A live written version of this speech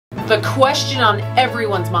The question on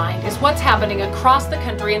everyone's mind is what's happening across the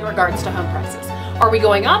country in regards to home prices. Are we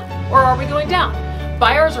going up or are we going down?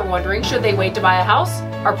 Buyers are wondering, should they wait to buy a house?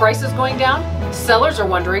 Are prices going down? Sellers are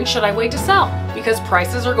wondering, should I wait to sell? Because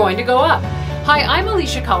prices are going to go up. Hi, I'm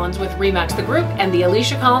Alicia Collins with RE/MAX the Group and the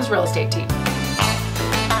Alicia Collins Real Estate Team.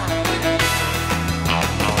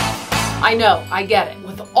 I know, I get it.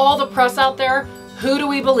 With all the press out there, who do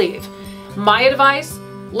we believe? My advice,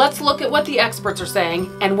 let's look at what the experts are saying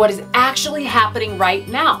and what is actually happening right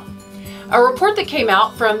now. A report that came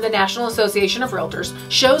out from the National Association of Realtors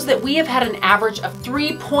shows that we have had an average of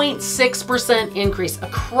 3.6% increase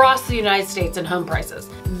across the United States in home prices.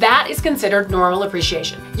 That is considered normal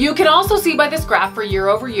appreciation. You can also see by this graph for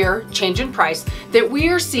year-over-year change in price that we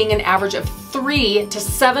are seeing an average of 3 to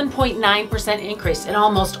 7.9% increase in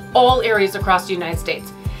almost all areas across the United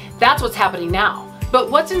States. That's what's happening now. But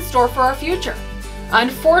what's in store for our future?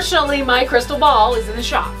 Unfortunately, my crystal ball is in the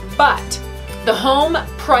shop, but the Home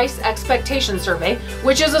Price Expectation Survey,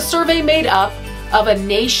 which is a survey made up of a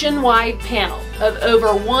nationwide panel of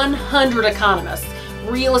over 100 economists,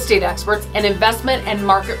 real estate experts, and investment and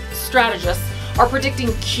market strategists, are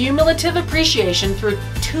predicting cumulative appreciation through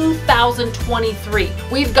 2023.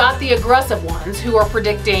 We've got the aggressive ones who are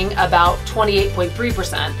predicting about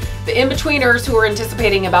 28.3%, the in-betweeners who are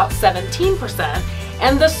anticipating about 17%,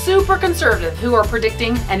 and the super conservative who are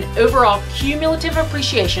predicting an overall cumulative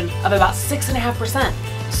appreciation of about 6.5%.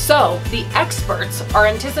 So the experts are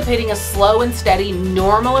anticipating a slow and steady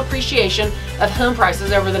normal appreciation of home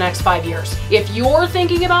prices over the next 5 years. If you're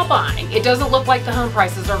thinking about buying, it doesn't look like the home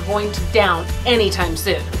prices are going to down anytime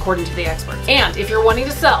soon, according to the experts. And if you're wanting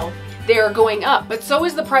to sell, they are going up, but so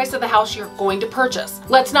is the price of the house you're going to purchase.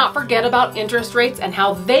 Let's not forget about interest rates and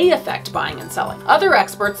how they affect buying and selling. Other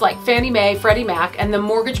experts like Fannie Mae, Freddie Mac, and the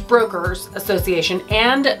Mortgage Brokers Association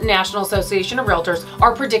and National Association of Realtors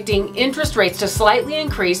are predicting interest rates to slightly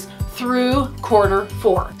increase through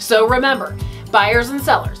Q4. So remember, buyers and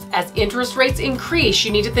sellers, as interest rates increase,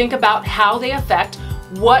 you need to think about how they affect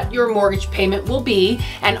what your mortgage payment will be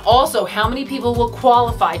and also how many people will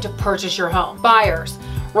qualify to purchase your home. Buyers,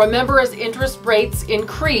 remember, as interest rates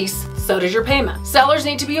increase, so does your payment. Sellers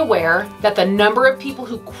need to be aware that the number of people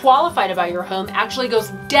who qualify to buy your home actually goes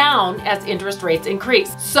down as interest rates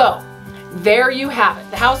increase. So there you have it.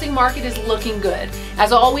 The housing market is looking good.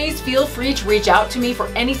 As always, feel free to reach out to me for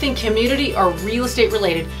anything community or real estate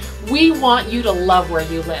related. We want you to love where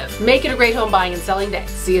you live. Make it a great home buying and selling day.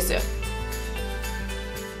 See you soon.